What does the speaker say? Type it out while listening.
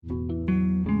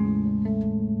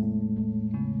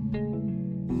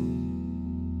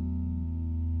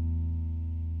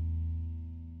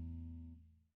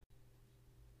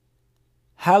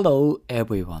Hello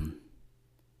everyone.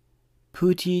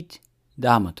 Putit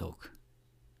Dhammatalk.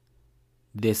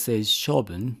 This is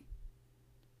Shobun,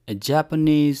 a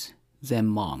Japanese Zen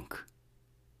monk.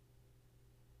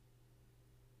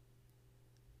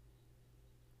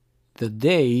 The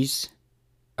days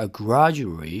are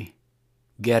gradually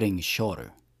getting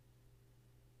shorter.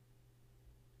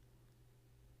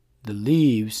 The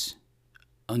leaves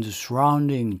on the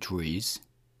surrounding trees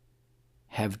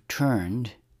have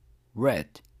turned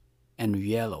red and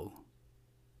yellow.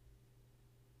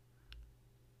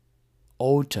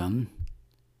 Autumn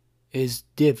is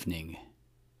deepening.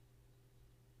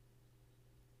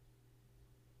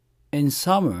 In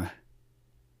summer,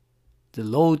 the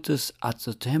lotus at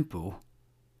the temple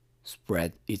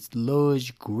spread its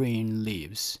large green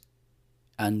leaves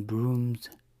and bloomed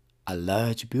a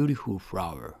large beautiful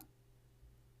flower.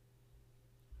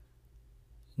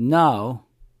 Now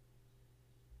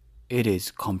it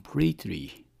is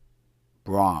completely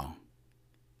brown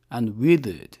and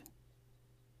withered.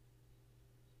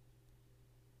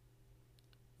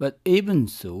 But even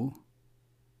so,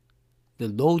 the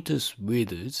lotus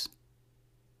withers,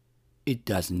 it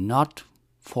does not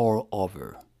fall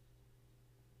over.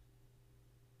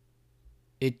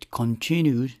 It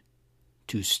continued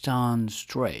to stand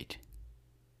straight.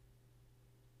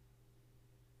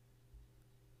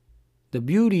 The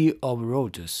beauty of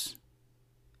lotus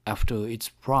after its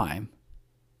prime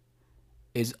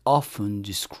is often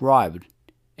described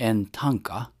in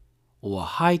tanka or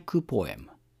haiku poem.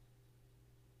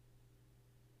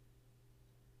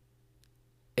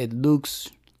 It looks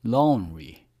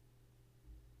lonely,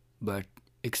 but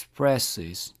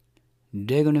expresses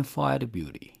dignified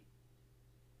beauty.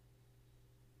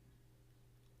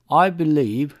 I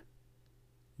believe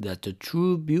that the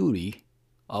true beauty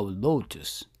of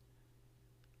lotus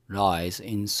lies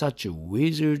in such a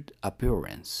withered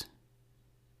appearance.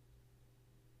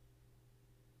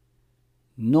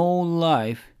 No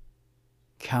life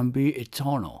can be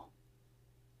eternal.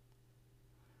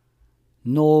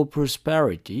 No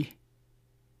prosperity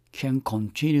can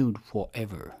continue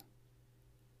forever.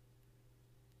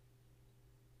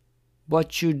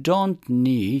 But you don't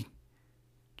need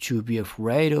to be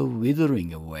afraid of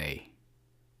withering away.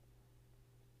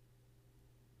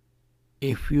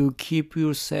 If you keep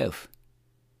yourself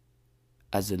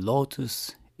as a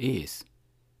lotus is,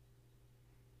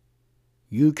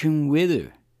 you can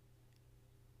wither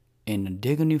in a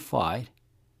dignified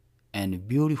and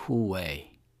beautiful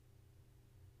way.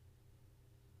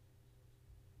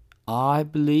 I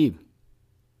believe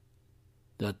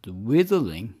that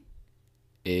withering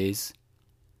is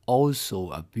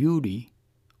also a beauty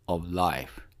of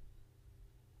life.